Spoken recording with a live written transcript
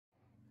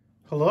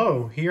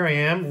Hello, here I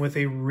am with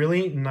a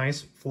really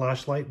nice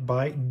flashlight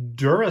by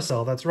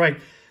Duracell. That's right.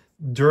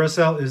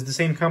 Duracell is the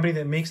same company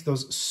that makes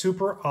those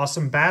super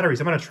awesome batteries.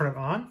 I'm going to turn it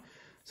on.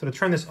 So to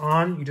turn this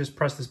on, you just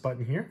press this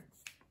button here.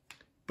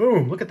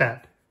 Boom, look at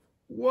that.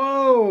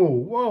 Whoa,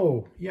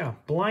 whoa. Yeah,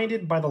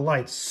 blinded by the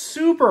light.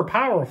 Super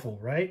powerful,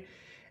 right?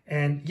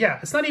 And yeah,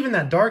 it's not even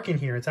that dark in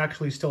here. It's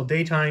actually still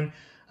daytime.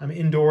 I'm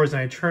indoors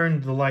and I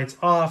turned the lights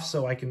off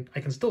so I can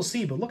still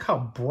see, but look how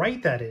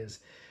bright that is.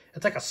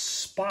 It's like a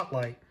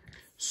spotlight.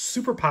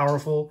 Super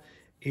powerful.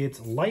 It's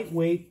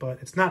lightweight, but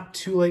it's not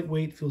too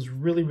lightweight. It feels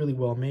really, really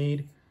well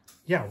made.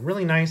 Yeah,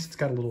 really nice. It's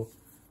got a little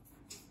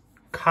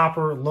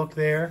copper look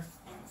there.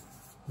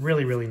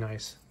 Really, really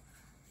nice.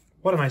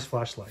 What a nice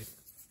flashlight.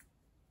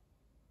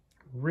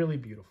 Really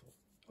beautiful.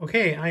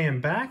 Okay, I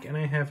am back and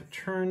I have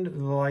turned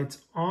the lights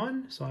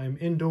on. So I'm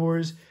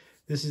indoors.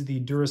 This is the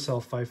Duracell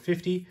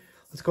 550.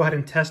 Let's go ahead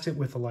and test it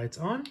with the lights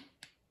on.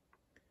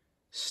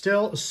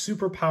 Still a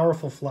super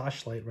powerful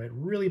flashlight, right?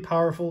 Really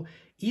powerful.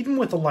 Even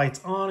with the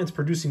lights on, it's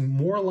producing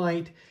more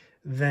light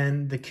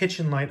than the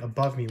kitchen light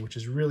above me, which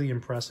is really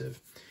impressive.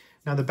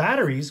 Now the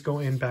batteries go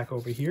in back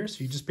over here.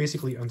 So you just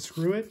basically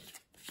unscrew it.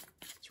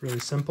 It's really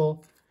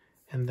simple.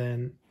 And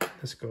then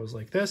this goes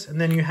like this. And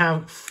then you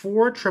have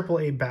 4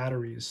 AAA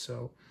batteries.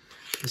 So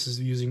this is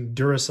using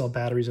Duracell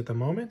batteries at the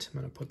moment. I'm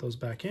going to put those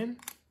back in.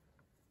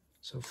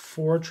 So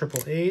 4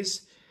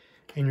 AAAs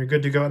and you're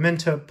good to go. And then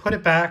to put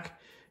it back,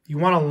 you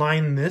want to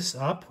line this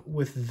up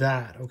with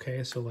that.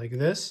 Okay, so like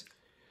this.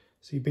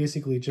 So you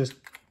basically just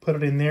put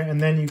it in there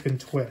and then you can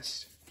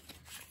twist.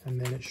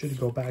 And then it should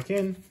go back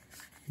in.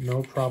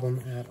 No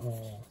problem at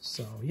all.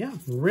 So yeah,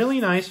 really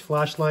nice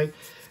flashlight.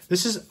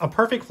 This is a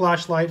perfect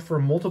flashlight for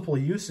multiple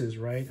uses,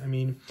 right? I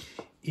mean,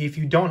 if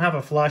you don't have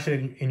a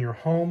flashlight in your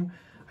home,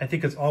 I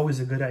think it's always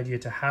a good idea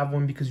to have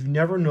one because you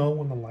never know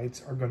when the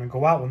lights are going to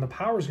go out, when the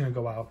power is going to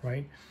go out,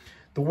 right?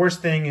 The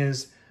worst thing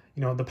is,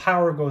 you know, the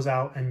power goes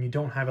out and you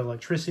don't have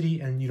electricity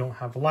and you don't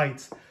have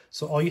lights.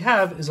 So all you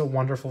have is a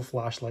wonderful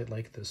flashlight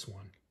like this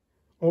one.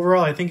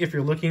 Overall, I think if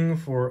you're looking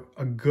for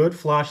a good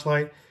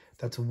flashlight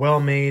that's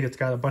well made, it's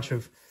got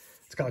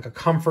like a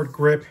comfort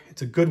grip,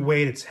 it's a good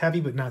weight, it's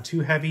heavy but not too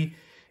heavy,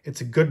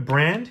 it's a good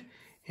brand,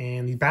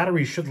 and the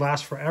batteries should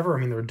last forever. I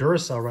mean, they're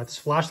Duracell, right? This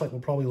flashlight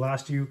will probably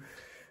last you,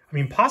 I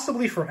mean,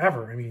 possibly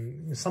forever. I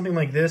mean, something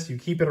like this, you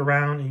keep it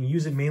around and you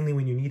use it mainly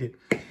when you need it.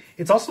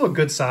 It's also a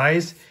good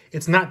size.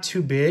 It's not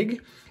too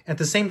big. At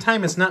the same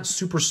time, it's not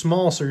super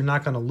small, so you're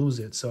not going to lose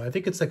it. So I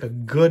think it's like a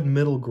good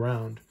middle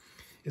ground.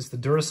 It's the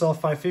Duracell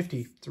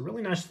 550. It's a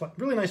really nice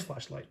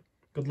flashlight.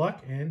 Good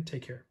luck and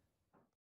take care.